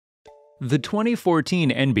The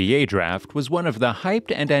 2014 NBA draft was one of the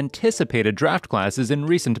hyped and anticipated draft classes in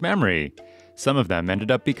recent memory. Some of them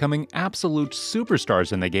ended up becoming absolute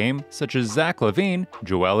superstars in the game, such as Zach LaVine,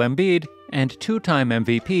 Joel Embiid, and two-time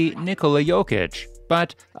MVP Nikola Jokić.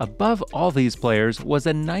 But above all these players was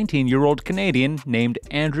a 19-year-old Canadian named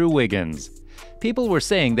Andrew Wiggins. People were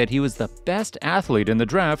saying that he was the best athlete in the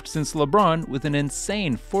draft since LeBron with an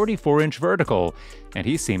insane 44-inch vertical, and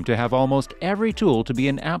he seemed to have almost every tool to be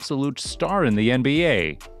an absolute star in the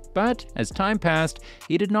NBA. But as time passed,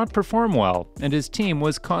 he did not perform well, and his team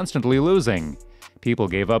was constantly losing. People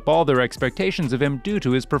gave up all their expectations of him due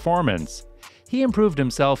to his performance. He improved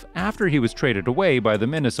himself after he was traded away by the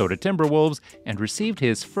Minnesota Timberwolves and received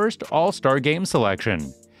his first All-Star Game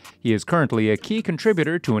selection. He is currently a key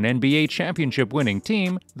contributor to an NBA championship-winning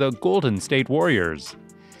team, the Golden State Warriors.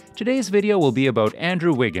 Today's video will be about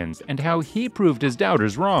Andrew Wiggins and how he proved his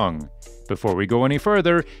doubters wrong. Before we go any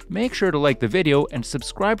further, make sure to like the video and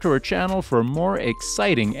subscribe to our channel for more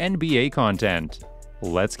exciting NBA content.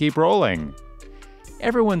 Let's keep rolling!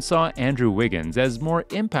 Everyone saw Andrew Wiggins as more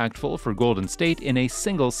impactful for Golden State in a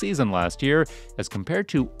single season last year as compared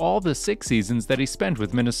to all the 6 seasons that he spent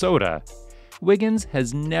with Minnesota. Wiggins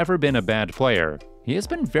has never been a bad player. He has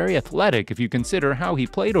been very athletic if you consider how he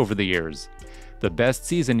played over the years. The best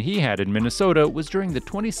season he had in Minnesota was during the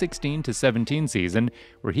 2016-17 season,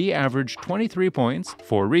 where he averaged 23 points,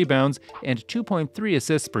 4 rebounds, and 2.3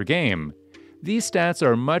 assists per game. These stats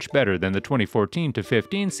are much better than the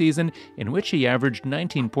 2014-15 season, in which he averaged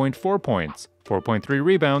 19.4 points, 4.3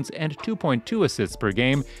 rebounds, and 2.2 assists per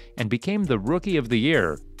game, and became the Rookie of the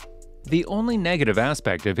Year. The only negative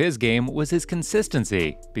aspect of his game was his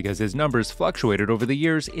consistency, because his numbers fluctuated over the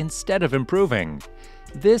years instead of improving.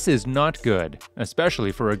 This is not good,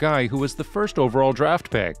 especially for a guy who was the first overall draft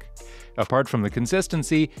pick. Apart from the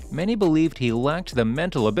consistency, many believed he lacked the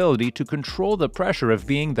mental ability to control the pressure of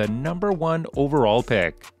being the #1 overall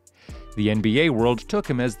pick. The NBA world took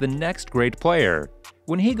him as the next great player.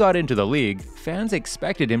 When he got into the league, fans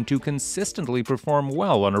expected him to consistently perform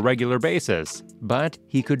well on a regular basis. But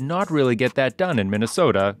he could not really get that done in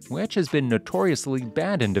Minnesota, which has been notoriously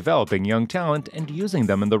bad in developing young talent and using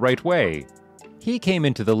them in the right way. He came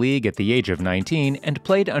into the league at the age of 19 and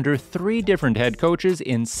played under 3 different head coaches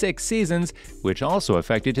in 6 seasons, which also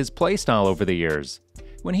affected his play style over the years.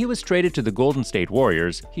 When he was traded to the Golden State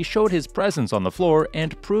Warriors, he showed his presence on the floor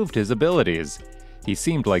and proved his abilities. He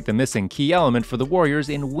seemed like the missing key element for the Warriors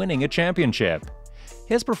in winning a championship.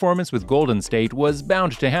 His performance with Golden State was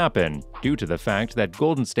bound to happen, due to the fact that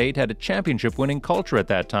Golden State had a championship-winning culture at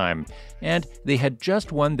that time, and they had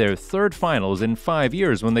just won their 3rd finals in 5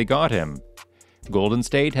 years when they got him. Golden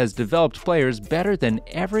State has developed players better than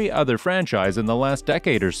every other franchise in the last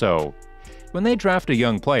decade or so. When they draft a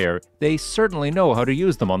young player, they certainly know how to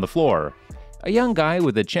use them on the floor. A young guy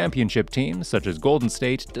with a championship team, such as Golden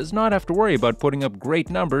State, does not have to worry about putting up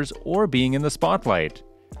great numbers or being in the spotlight.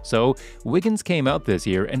 So, Wiggins came out this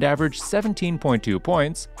year and averaged 17.2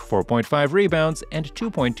 points, 4.5 rebounds, and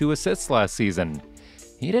 2.2 assists last season.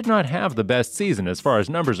 He did not have the best season as far as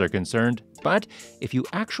numbers are concerned, but if you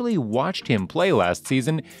actually watched him play last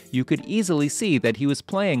season, you could easily see that he was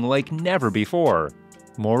playing like never before.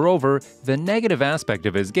 Moreover, the negative aspect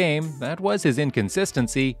of his game, that was his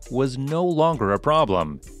inconsistency, was no longer a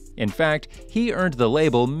problem. In fact, he earned the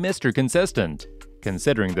label Mr. Consistent.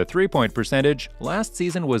 Considering the three-point percentage, last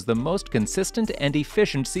season was the most consistent and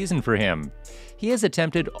efficient season for him. He has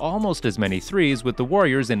attempted almost as many threes with the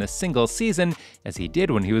Warriors in a single season as he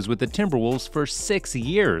did when he was with the Timberwolves for 6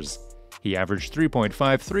 years. He averaged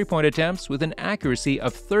 3.5 three-point attempts with an accuracy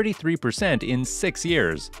of 33% in 6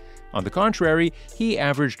 years. On the contrary, he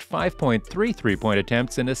averaged 5.3 three-point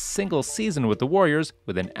attempts in a single season with the Warriors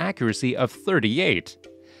with an accuracy of 38%.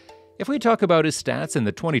 If we talk about his stats in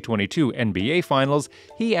the 2022 NBA Finals,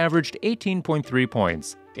 he averaged 18.3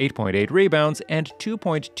 points, 8.8 rebounds, and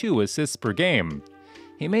 2.2 assists per game.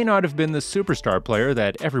 He may not have been the superstar player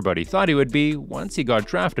that everybody thought he would be once he got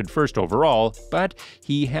drafted 1st overall, but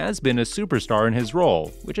he has been a superstar in his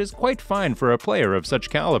role, which is quite fine for a player of such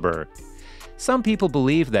caliber. Some people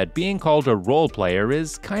believe that being called a role player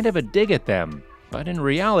is kind of a dig at them. But in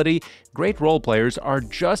reality, great role players are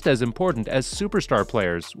just as important as superstar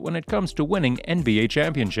players when it comes to winning NBA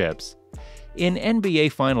championships. In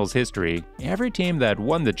NBA Finals history, every team that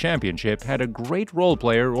won the championship had a great role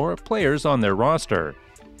player or players on their roster.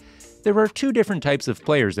 There are 2 different types of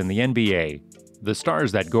players in the NBA. The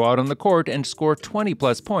stars that go out on the court and score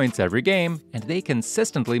 20-plus points every game, and they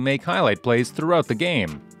consistently make highlight plays throughout the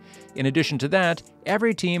game. In addition to that,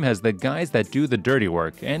 every team has the guys that do the dirty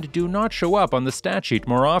work and do not show up on the stat sheet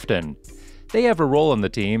more often. They have a role on the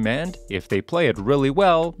team, and if they play it really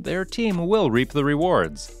well, their team will reap the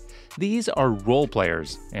rewards. These are role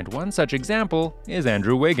players, and one such example is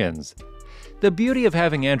Andrew Wiggins. The beauty of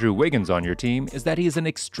having Andrew Wiggins on your team is that he is an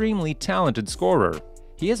extremely talented scorer.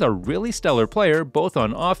 He is a really stellar player both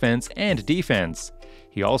on offense and defense.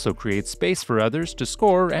 He also creates space for others to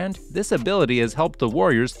score, and this ability has helped the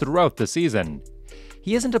Warriors throughout the season.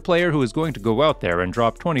 He isn't a player who is going to go out there and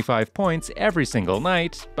drop 25 points every single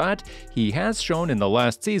night, but he has shown in the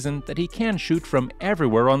last season that he can shoot from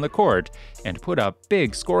everywhere on the court and put up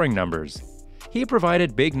big scoring numbers. He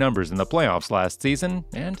provided big numbers in the playoffs last season,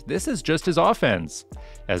 and this is just his offense.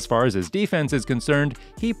 As far as his defense is concerned,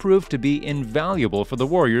 he proved to be invaluable for the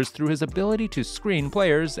Warriors through his ability to screen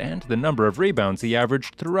players and the number of rebounds he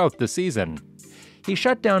averaged throughout the season. He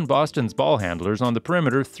shut down Boston's ball handlers on the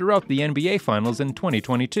perimeter throughout the NBA Finals in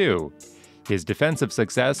 2022. His defensive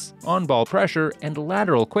success, on-ball pressure, and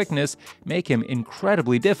lateral quickness make him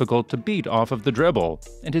incredibly difficult to beat off of the dribble,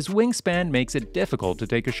 and his wingspan makes it difficult to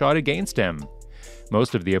take a shot against him.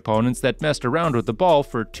 Most of the opponents that messed around with the ball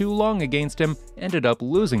for too long against him ended up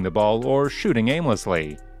losing the ball or shooting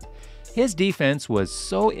aimlessly. His defense was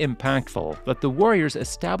so impactful that the Warriors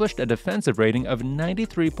established a defensive rating of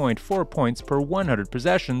 93.4 points per 100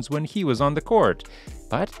 possessions when he was on the court.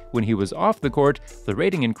 But when he was off the court, the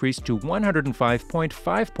rating increased to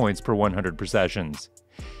 105.5 points per 100 possessions.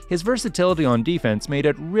 His versatility on defense made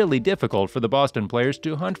it really difficult for the Boston players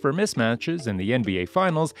to hunt for mismatches in the NBA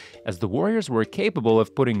Finals, as the Warriors were capable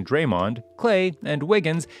of putting Draymond, Klay, and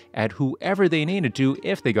Wiggins at whoever they needed to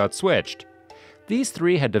if they got switched. These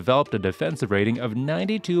three had developed a defensive rating of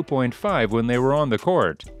 92.5 when they were on the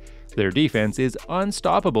court. Their defense is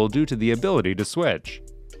unstoppable due to the ability to switch.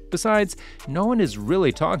 Besides, no one is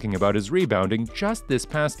really talking about his rebounding just this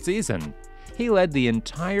past season. He led the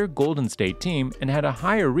entire Golden State team and had a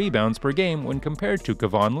higher rebounds per game when compared to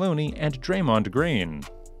Kevon Looney and Draymond Green.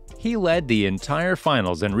 He led the entire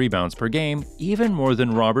finals in rebounds per game, even more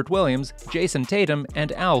than Robert Williams, Jason Tatum,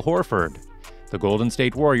 and Al Horford. The Golden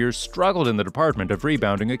State Warriors struggled in the department of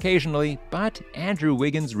rebounding occasionally, but Andrew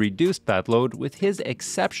Wiggins reduced that load with his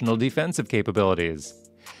exceptional defensive capabilities.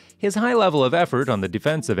 His high level of effort on the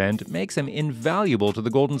defensive end makes him invaluable to the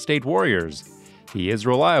Golden State Warriors. He is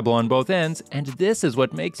reliable on both ends, and this is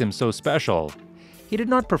what makes him so special. He did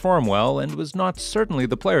not perform well and was not certainly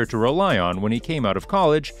the player to rely on when he came out of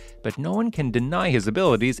college, but no one can deny his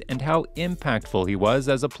abilities and how impactful he was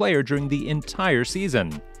as a player during the entire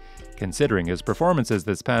season. Considering his performances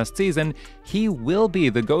this past season, he will be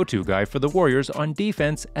the go-to guy for the Warriors on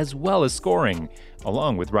defense as well as scoring,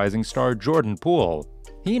 along with rising star Jordan Poole.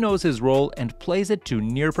 He knows his role and plays it to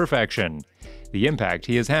near perfection. The impact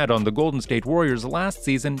he has had on the Golden State Warriors last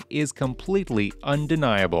season is completely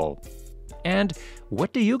undeniable. And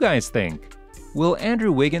what do you guys think? Will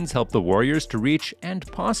Andrew Wiggins help the Warriors to reach and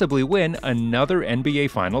possibly win another NBA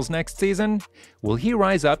Finals next season? Will he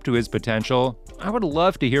rise up to his potential? I would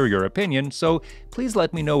love to hear your opinion, so please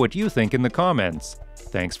let me know what you think in the comments.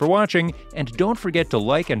 Thanks for watching, and don't forget to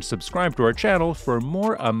like and subscribe to our channel for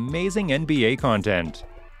more amazing NBA content.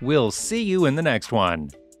 We'll see you in the next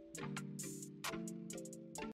one.